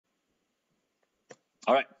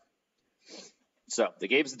All right. So they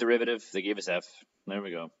gave us the derivative. They gave us f. There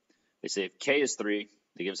we go. They say if k is 3,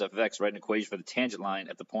 they give us f of x. Write an equation for the tangent line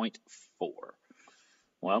at the point 4.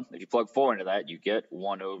 Well, if you plug 4 into that, you get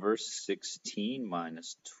 1 over 16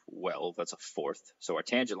 minus 12. That's a fourth. So our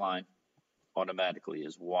tangent line automatically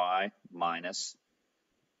is y minus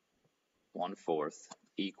 1/4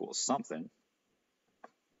 equals something,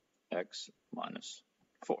 x minus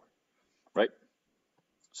 4, right?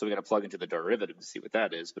 So we got to plug into the derivative to see what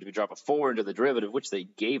that is. But if you drop a 4 into the derivative, which they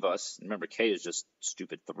gave us, remember k is just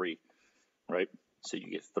stupid 3, right? So you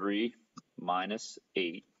get 3 minus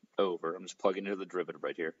 8 over, I'm just plugging into the derivative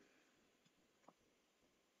right here.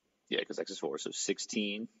 Yeah, because x is 4, so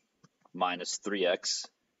 16 minus 3x,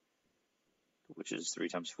 which is 3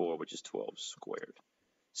 times 4, which is 12 squared.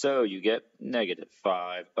 So you get negative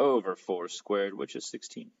 5 over 4 squared, which is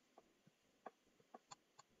 16.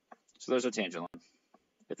 So there's our tangent line.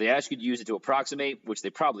 If they ask you to use it to approximate, which they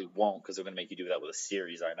probably won't because they're going to make you do that with a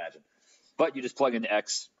series, I imagine. But you just plug into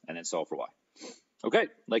x and then solve for y. Okay,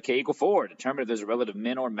 let k equal 4. Determine if there's a relative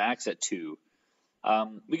min or max at 2.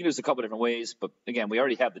 We can do this a couple different ways, but again, we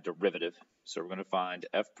already have the derivative. So we're going to find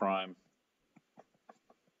f prime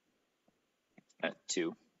at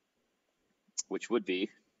 2, which would be,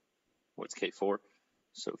 what's k4?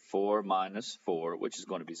 So 4 minus 4, which is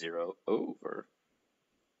going to be 0, over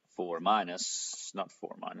 4 minus, not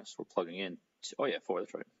 4 minus, we're plugging in, oh yeah, 4,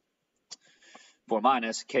 that's right. 4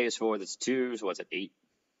 minus, k is 4, that's 2, so what's it, 8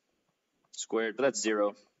 squared, but that's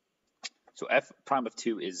 0. So f prime of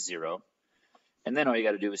 2 is 0. And then all you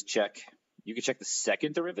got to do is check, you can check the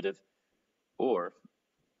second derivative, or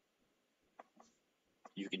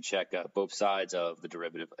you can check both sides of the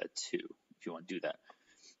derivative at 2, if you want to do that.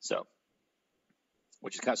 So,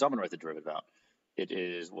 which is kind of, so I'm going to write the derivative out. It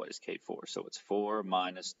is, what is k4? So it's 4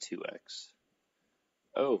 minus 2x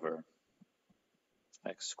over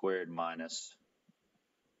x squared minus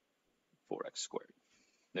 4x squared.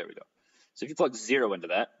 There we go. So if you plug 0 into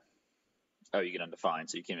that, oh, you get undefined,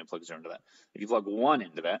 so you can't even plug 0 into that. If you plug 1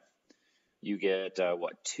 into that, you get,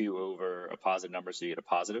 2 over a positive number, so you get a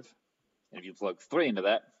positive. And if you plug 3 into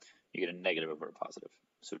that, you get a negative over a positive.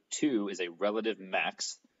 So 2 is a relative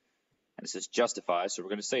max, and it says justify, so we're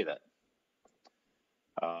going to say that.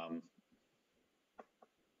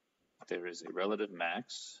 There is a relative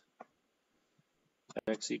max,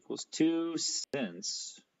 x equals 2,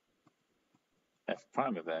 since f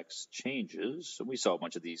prime of x changes. So we saw a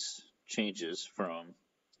bunch of these changes from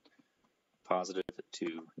positive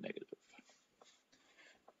to negative.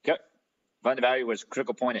 Okay, find the value where it's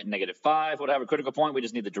critical point at -5. We'll have a critical point, we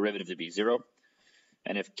just need the derivative to be 0.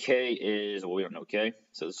 And if k is, well, we don't know k,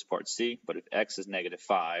 so this is part C, but if x is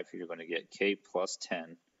 -5, you're going to get k plus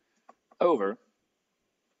 10 over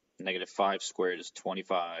 -5 squared is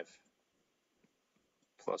 25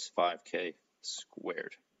 plus 5k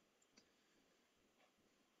squared.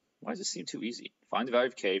 Why does this seem too easy? Find the value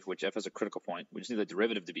of k for which f has a critical point. We just need the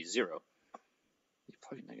derivative to be 0. You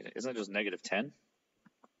plug negative, isn't it just -10?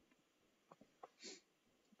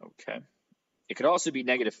 Okay. It could also be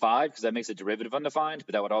 -5 because that makes the derivative undefined,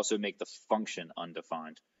 but that would also make the function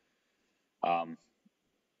undefined.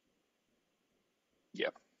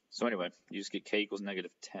 Yeah. So anyway, you just get k equals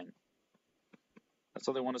 -10. That's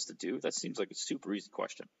all they want us to do? That seems like a super easy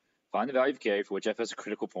question. Find the value of k for which f has a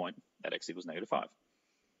critical point at x equals -5.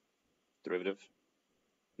 Derivative?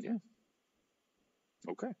 Yeah.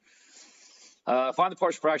 Okay. Find the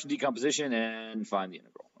partial fraction decomposition and find the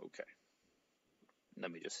integral. Okay.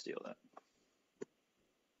 Let me just steal that.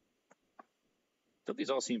 Don't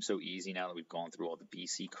these all seem so easy now that we've gone through all the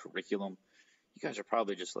BC curriculum? You guys are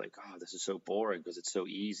probably just like, oh, this is so boring because it's so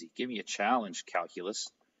easy. Give me a challenge, calculus.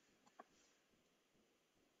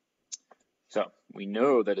 So we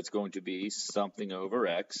know that it's going to be something over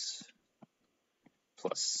x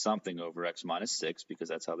plus something over x minus 6 because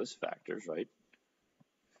that's how this factors, right?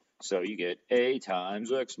 So you get a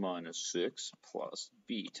times x minus 6 plus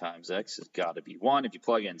b times x has got to be 1. If you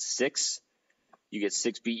plug in 6, you get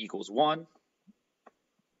 6b equals 1,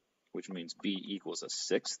 which means b equals a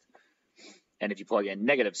sixth. And if you plug in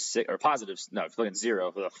 -6 or positive, no, if you plug in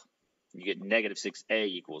 0, you get -6a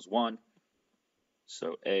equals 1.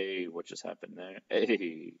 So a, what just happened there?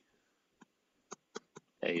 A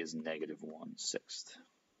is -1/6.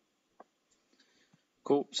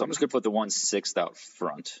 Cool. So I'm just going to put the 1/6 out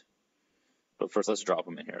front. But first, let's drop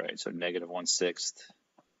them in here, right? So -1/6,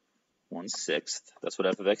 1/6. That's what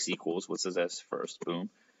f of x equals. What's this s first?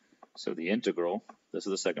 Boom. So the integral, this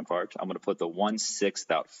is the second part. I'm going to put the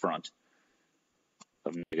 1/6 out front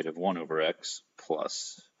of -1 over x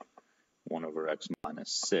plus 1 over x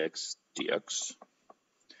minus 6 dx.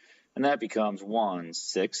 And And that becomes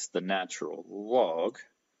 1/6 the natural log.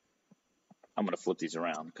 I'm going to flip these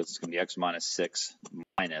around because it's going to be x minus 6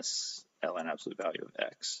 minus ln absolute value of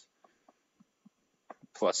x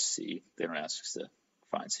plus c. They don't ask us to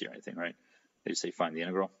find c or anything, right? They just say find the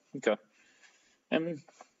integral. Okay. And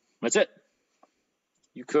that's it.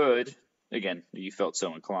 You could, again, if you felt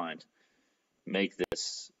so inclined, make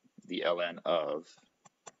this the ln of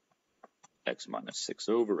x minus 6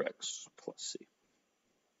 over x plus c.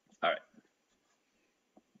 All right.